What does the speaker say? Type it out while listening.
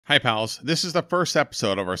Hi pals, this is the first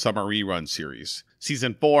episode of our summer rerun series.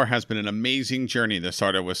 Season 4 has been an amazing journey that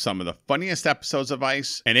started with some of the funniest episodes of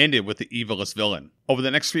Ice and ended with the evilest villain. Over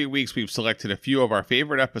the next 3 weeks, we've selected a few of our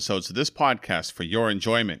favorite episodes of this podcast for your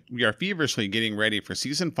enjoyment. We are feverishly getting ready for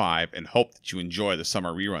Season 5 and hope that you enjoy the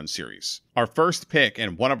summer rerun series. Our first pick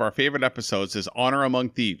and one of our favorite episodes is Honor Among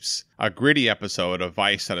Thieves, a gritty episode of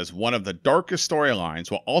Vice that is one of the darkest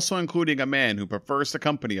storylines while also including a man who prefers the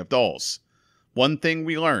company of dolls. One thing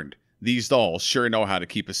we learned, these dolls sure know how to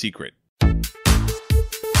keep a secret.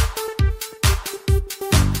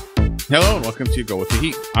 Hello and welcome to Go With The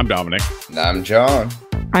Heat. I'm Dominic. And I'm John.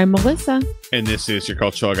 I'm Melissa. And this is your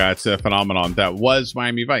cultural guide to the phenomenon that was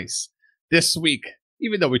Miami Vice. This week,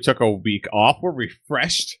 even though we took a week off, we're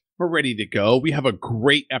refreshed. We're ready to go. We have a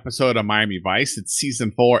great episode of Miami Vice. It's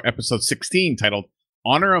Season 4, Episode 16, titled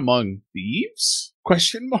Honor Among Thieves?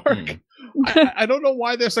 Question mark? I don't know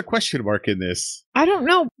why there's a question mark in this. I don't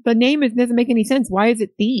know. The name doesn't make any sense. Why is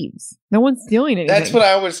it thieves? No one's stealing anything. That's what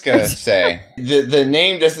I was going to say. The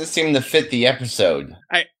name doesn't seem to fit the episode.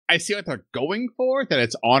 I see what they're going for, that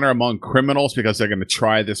it's honor among criminals because they're going to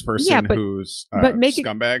try this person who's but make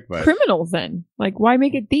scumbag. But criminals then. Like, why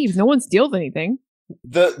make it thieves? No one steals anything.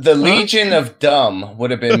 The Legion of Dumb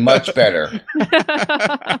would have been much better.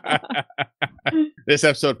 This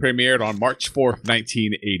episode premiered on March 4th,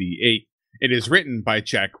 1988. It is written by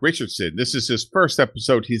Jack Richardson. This is his first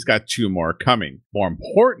episode. He's got 2 more coming. More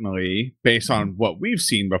importantly, based on what we've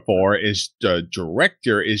seen before, is the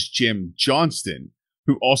director is Jim Johnston,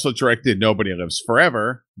 who also directed Nobody Lives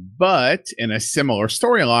Forever. But in a similar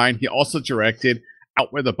storyline, he also directed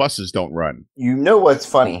Out Where the Buses Don't Run. You know what's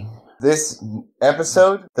funny? This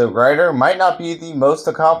episode, the writer might not be the most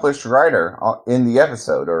accomplished writer in the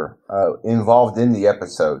episode or involved in the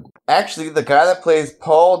episode. Actually, the guy that plays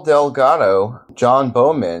Paul Delgado, John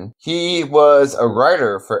Bowman, he was a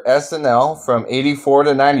writer for SNL from 84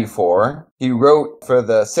 to 94. He wrote for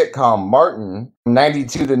the sitcom Martin from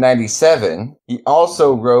 92 to 97. He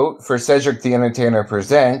also wrote for Cedric the Entertainer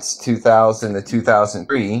Presents 2000 to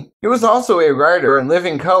 2003. He was also a writer in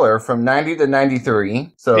Living Color from 90 to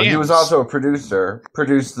 93. So He was also a producer.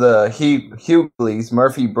 Produced the Hughleys,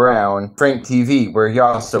 Murphy Brown, Frank TV, where he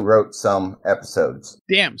also wrote some episodes.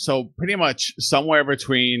 Damn, so pretty much somewhere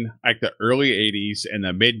between like the early 80s and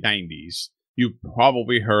the mid 90s, you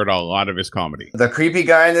probably heard a lot of his comedy. The creepy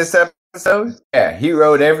guy in this episode? Yeah, he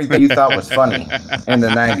wrote everything you thought was funny in the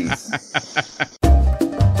 90s.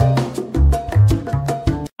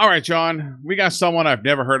 All right, John, we got someone I've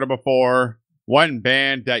never heard of before, one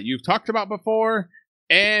band that you've talked about before,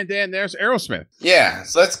 and then there's Aerosmith. Yeah,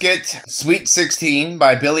 so let's get Sweet 16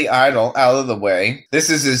 by Billy Idol out of the way. This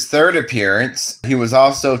is his 3rd appearance. He was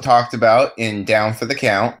also talked about in Down for the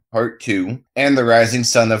Count, Part 2, and The Rising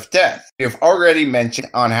Sun of Death. We have already mentioned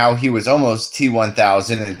on how he was almost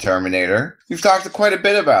T-1000 in Terminator. We've talked quite a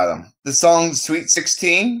bit about him. The song Sweet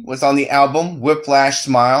 16 was on the album Whiplash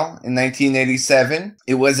Smile in 1987.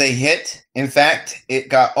 It was a hit. In fact, it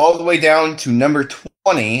got all the way down to number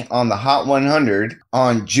 20 on the Hot 100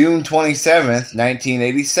 on June 27th,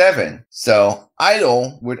 1987. So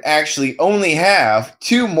Idol would actually only have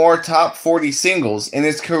 2 more top 40 singles in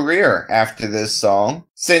his career after this song,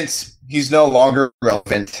 since he's no longer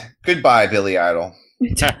relevant. Goodbye, Billy Idol.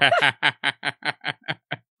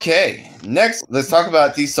 Okay, next, let's talk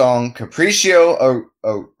about the song Capriccio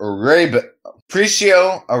Arabe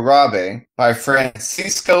by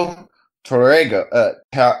Francisco Torrego.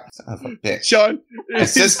 Sean,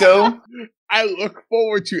 Francisco. I look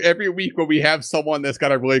forward to every week when we have someone that's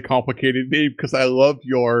got a really complicated name because I love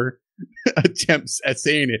your attempts at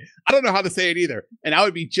saying it. I don't know how to say it either, and I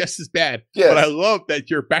would be just as bad. Yes. But I love that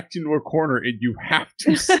you're backed into a corner and you have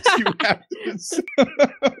to.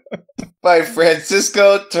 By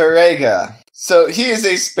Francisco Torrega. So he is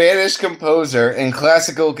a Spanish composer and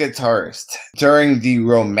classical guitarist. During the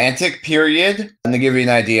Romantic period, and to give you an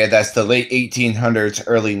idea, that's the late 1800s,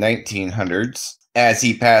 early 1900s. As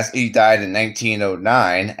he died in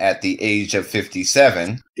 1909 at the age of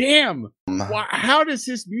 57. Damn! How does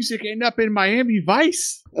his music end up in Miami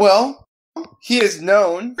Vice? Well, he is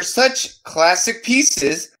known for such classic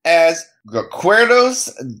pieces as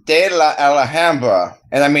Recuerdos de la Alhambra.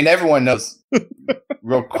 And I mean, everyone knows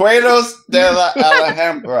Recuerdos de la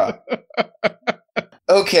Alhambra.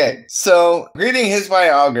 Okay, so reading his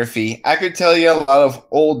biography, I could tell you a lot of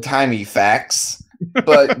old-timey facts.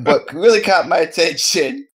 But what really caught my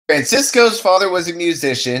attention, Francisco's father was a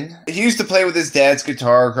musician. He used to play with his dad's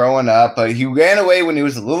guitar growing up, but he ran away when he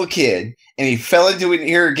was a little kid, and he fell into an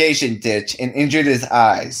irrigation ditch and injured his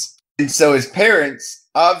eyes. And so his parents,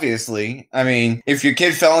 obviously, I mean, if your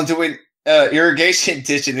kid fell into an irrigation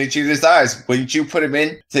ditch into his eyes. Wouldn't you put him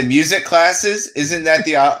in to music classes? Isn't that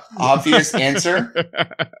the obvious answer?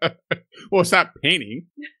 Well, it's not painting.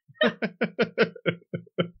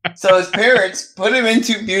 So his parents put him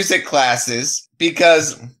into music classes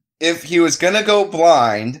because if he was going to go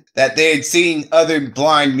blind, that they had seen other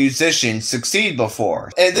blind musicians succeed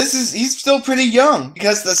before. And he's still pretty young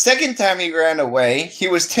because the second time he ran away, he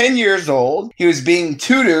was 10 years old. He was being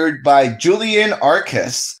tutored by Julian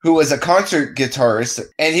Arcus, who was a concert guitarist,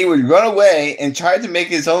 and he would run away and try to make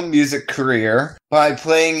his own music career by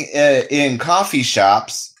playing in coffee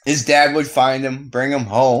shops. His dad would find him, bring him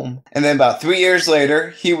home, and then about 3 years later,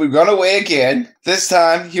 he would run away again. This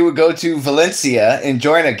time, he would go to Valencia and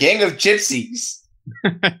join a gang of gypsies.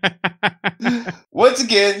 Once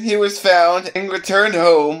again, he was found and returned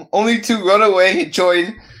home, only to run away and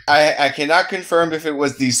join. I cannot confirm if it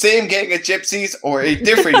was the same gang of gypsies or a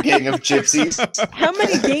different gang of gypsies. How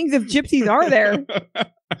many gangs of gypsies are there?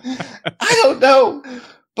 I don't know.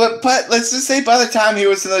 But let's just say by the time he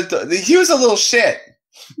was he was a little shit.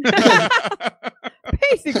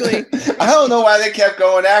 Basically. I don't know why they kept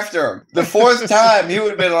going after him. The fourth time, he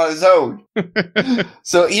would have been on his own.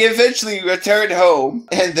 So he eventually returned home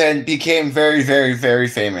and then became very, very, very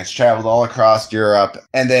famous. Traveled all across Europe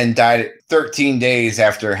and then died 13 days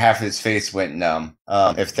after half his face went numb.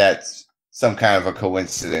 If that's some kind of a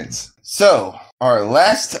coincidence. So our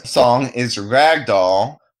last song is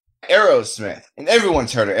Ragdoll. Aerosmith. And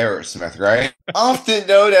everyone's heard of Aerosmith, right? Often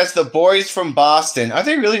known as the Boys from Boston. Are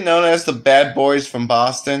they really known as the Bad Boys from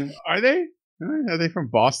Boston? Are they? Are they from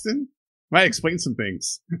Boston? Might explain some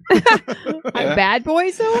things. Bad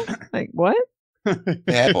boys, though? Like, what?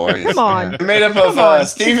 Bad Boys. Come on. Yeah. They're made up of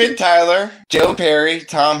Steven Tyler, Joe Perry,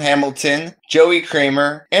 Tom Hamilton, Joey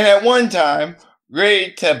Kramer, and at one time,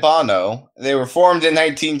 Ray Tabano. They were formed in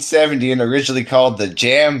 1970 and originally called the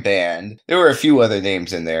Jam Band. There were a few other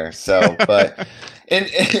names in there, but in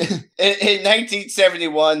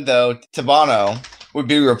 1971, though, Tabano would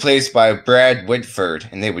be replaced by Brad Whitford,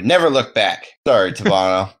 and they would never look back. Sorry,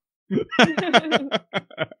 Tabano. You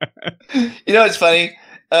know what's funny?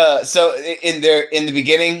 So in the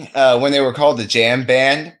beginning, when they were called the Jam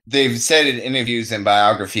Band, they've said in interviews and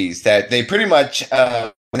biographies that they pretty much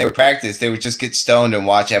when they would practice, they would just get stoned and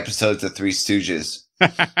watch episodes of Three Stooges.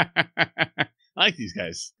 I like these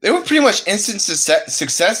guys. They were pretty much instant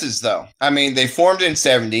successes, though. I mean, they formed in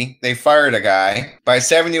 70. They fired a guy. By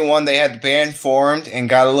 71, they had the band formed and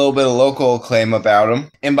got a little bit of local acclaim about them.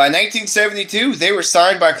 And by 1972, they were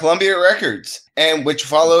signed by Columbia Records, and which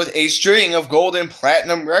followed a string of gold and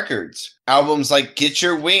platinum records. Albums like Get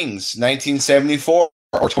Your Wings, 1974.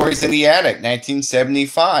 Or Toys in the Attic,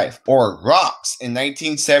 1975. Or Rocks in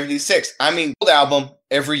 1976. I mean, gold album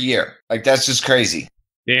every year. Like, that's just crazy.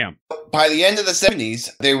 Damn. By the end of the 70s,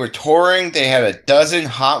 they were touring. They had a dozen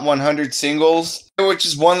Hot 100 singles, which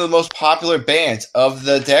is one of the most popular bands of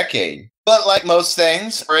the decade. But like most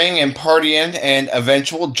things, touring and partying and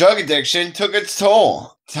eventual drug addiction took its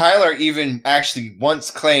toll. Tyler even actually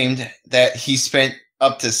once claimed that he spent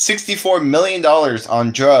up to $64 million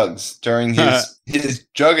on drugs during his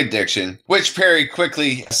drug addiction, which Perry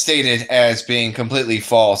quickly stated as being completely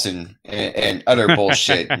false and utter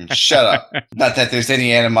bullshit. And shut up. Not that there's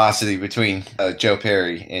any animosity between Joe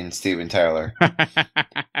Perry and Steven Tyler.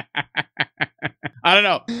 I don't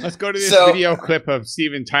know. Let's go to this video clip of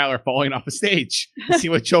Steven Tyler falling off a stage and see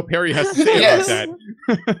what Joe Perry has to say about that.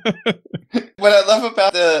 What I love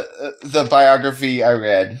about the biography I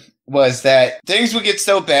read was that things would get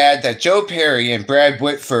so bad that Joe Perry and Brad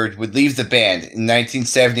Whitford would leave the band in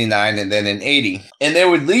 1979 and then in 80. And they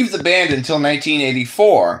would leave the band until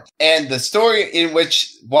 1984. And the story in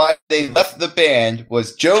which why they left the band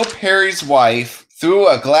was Joe Perry's wife threw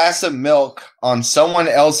a glass of milk on someone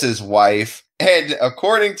else's wife. And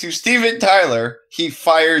according to Steven Tyler, he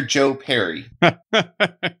fired Joe Perry.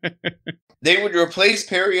 They would replace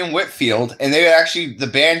Perry and Whitfield, and the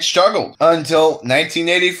band struggled until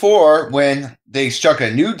 1984 when they struck a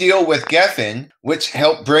new deal with Geffen, which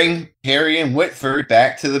helped bring Perry and Whitford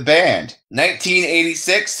back to the band.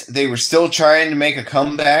 1986, they were still trying to make a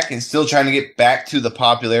comeback and still trying to get back to the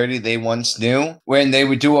popularity they once knew when they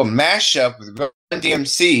would do a mashup with Run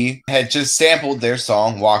DMC had just sampled their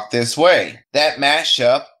song Walk This Way. That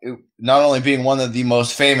mashup, not only being one of the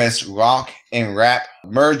most famous rock and rap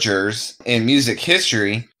mergers in music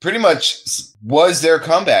history, pretty much was their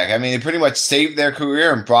comeback. I mean, it pretty much saved their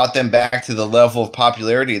career and brought them back to the level of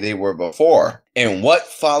popularity they were before. And what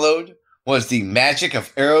followed was the magic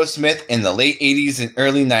of Aerosmith in the late 80s and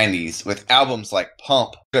early 90s with albums like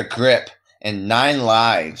Pump, The Grip, and 9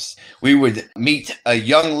 Lives. We would meet a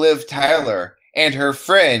young Liv Tyler and her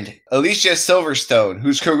friend, Alicia Silverstone,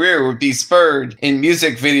 whose career would be spurred in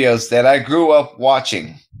music videos that I grew up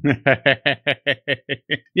watching.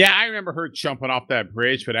 Yeah, I remember her jumping off that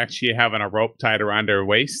bridge, but actually having a rope tied around her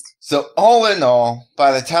waist. So all in all,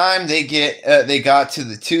 by the time they got to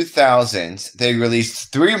the 2000s, they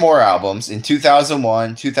released 3 more albums in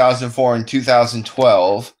 2001, 2004, and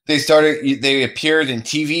 2012. They appeared in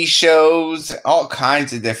TV shows, all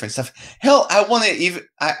kinds of different stuff. Hell, I want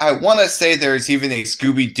to say there's even a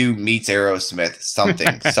Scooby-Doo meets Aerosmith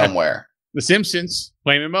something somewhere. The Simpsons,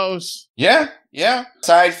 Flamin' Moe's. Yeah.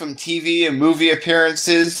 Aside from TV and movie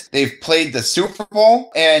appearances, they've played the Super Bowl,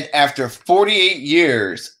 and after 48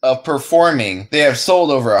 years of performing, they have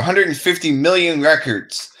sold over 150 million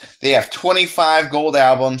records. They have 25 gold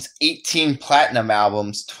albums, 18 platinum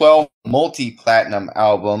albums, 12 multi-platinum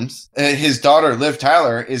albums. His daughter, Liv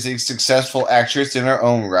Tyler, is a successful actress in her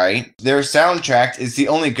own right. Their soundtrack is the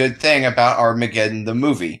only good thing about Armageddon the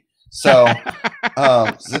movie. So,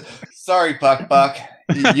 sorry, Buck.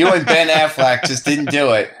 You and Ben Affleck just didn't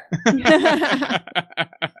do it.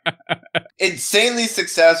 Insanely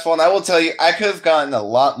successful, and I will tell you, I could have gotten a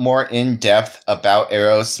lot more in-depth about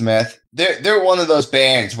Aerosmith. They're one of those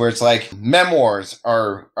bands where it's like memoirs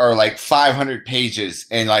are like 500 pages,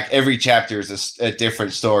 and like every chapter is a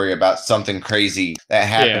different story about something crazy that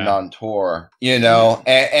happened on tour, you know.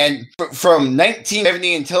 And from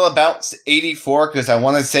 1970 until about 84, because I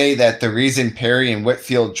want to say that the reason Perry and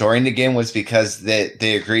Whitfield joined again was because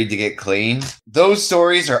they agreed to get clean. Those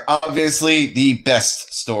stories are obviously the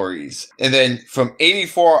best stories. And then from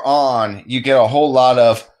 84 on, you get a whole lot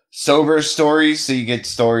of sober stories. So you get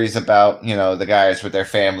stories about, you know, the guys with their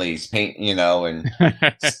families paint, you know, and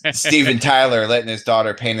Steven Tyler letting his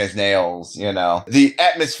daughter paint his nails, you know. The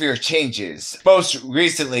atmosphere changes. Most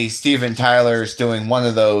recently, Steven Tyler's doing one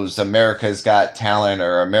of those America's Got Talent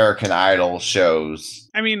or American Idol shows.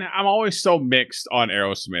 I mean, I'm always so mixed on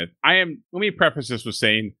Aerosmith. Let me preface this with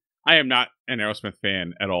saying, I am not an Aerosmith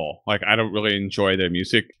fan at all. Like, I don't really enjoy their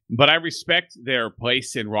music, but I respect their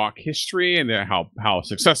place in rock history and how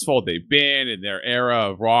successful they've been in their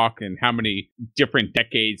era of rock and how many different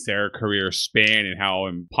decades their careers span and how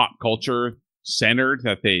in pop culture centered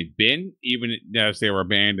that they've been, even as they were a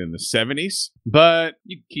band in the 70s. But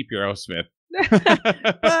you can keep your Aerosmith.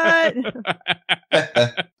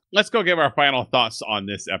 Let's go give our final thoughts on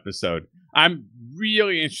this episode. I'm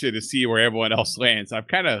really interested to see where everyone else lands. I've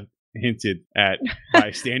kind of hinted at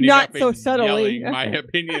by standing Not up so and subtly. yelling my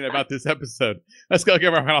opinion about this episode. Let's go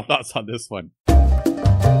give our final thoughts on this one.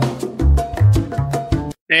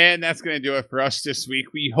 And that's going to do it for us this week.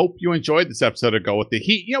 We hope you enjoyed this episode of Go With The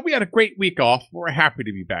Heat. You know, we had a great week off. We're happy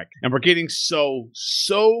to be back. And we're getting so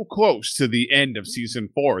close to the end of season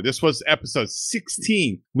 4. This was episode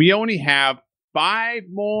 16. We only have 5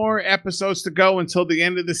 more episodes to go until the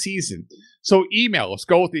end of the season. So email us,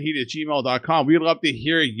 gowiththeheat@gmail.com. We'd love to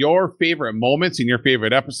hear your favorite moments and your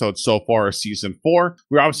favorite episodes so far of season 4.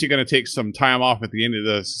 We're obviously going to take some time off at the end of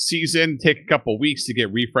the season, take a couple weeks to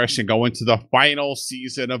get refreshed and go into the final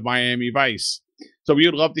season of Miami Vice. So we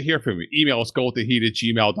would love to hear from you. Email us,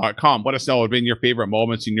 gowiththeheat@gmail.com. Let us know what have been your favorite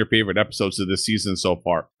moments and your favorite episodes of this season so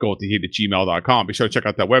far. Gowiththeheat@gmail.com. Be sure to check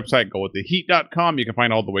out that website, gowiththeheat.com. You can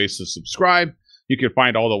find all the ways to subscribe. You can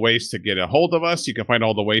find all the ways to get a hold of us. You can find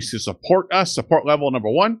all the ways to support us. Support level number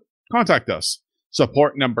 1, contact us.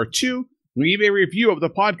 Support number 2, leave a review of the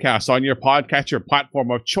podcast on your podcatcher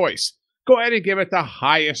platform of choice. Go ahead and give it the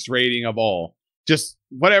highest rating of all. Just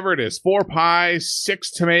whatever it is, 4 pies,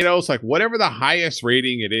 6 tomatoes, like whatever the highest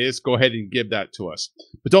rating it is, go ahead and give that to us.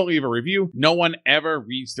 But don't leave a review. No one ever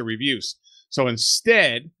reads the reviews. So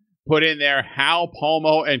instead, put in there how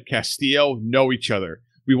Palmo and Castillo know each other.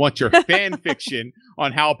 We want your fan fiction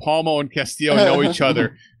on how Palmo and Castillo know each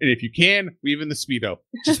other. And if you can, weave in the Speedo.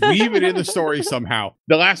 Just weave it in the story somehow.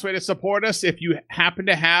 The last way to support us, if you happen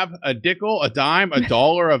to have a nickel, a dime,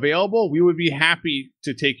 $1 available, we would be happy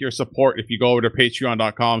to take your support if you go over to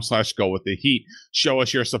patreon.com/gowiththeheat. Show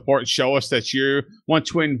us your support. Show us that you want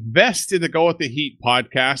to invest in the Go With The Heat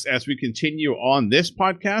podcast as we continue on this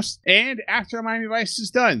podcast and after Miami Vice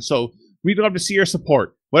is done. So we'd love to see your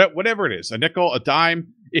support. Whatever it is, a nickel, a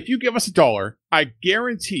dime. If you give us $1, I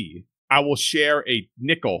guarantee I will share a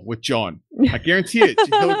nickel with John. I guarantee it.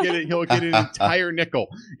 He'll get an entire nickel.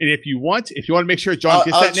 And if you want to make sure John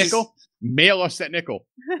gets that nickel, mail us that nickel.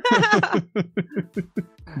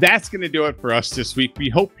 That's going to do it for us this week. We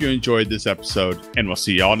hope you enjoyed this episode, and we'll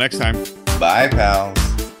see y'all next time. Bye, pals.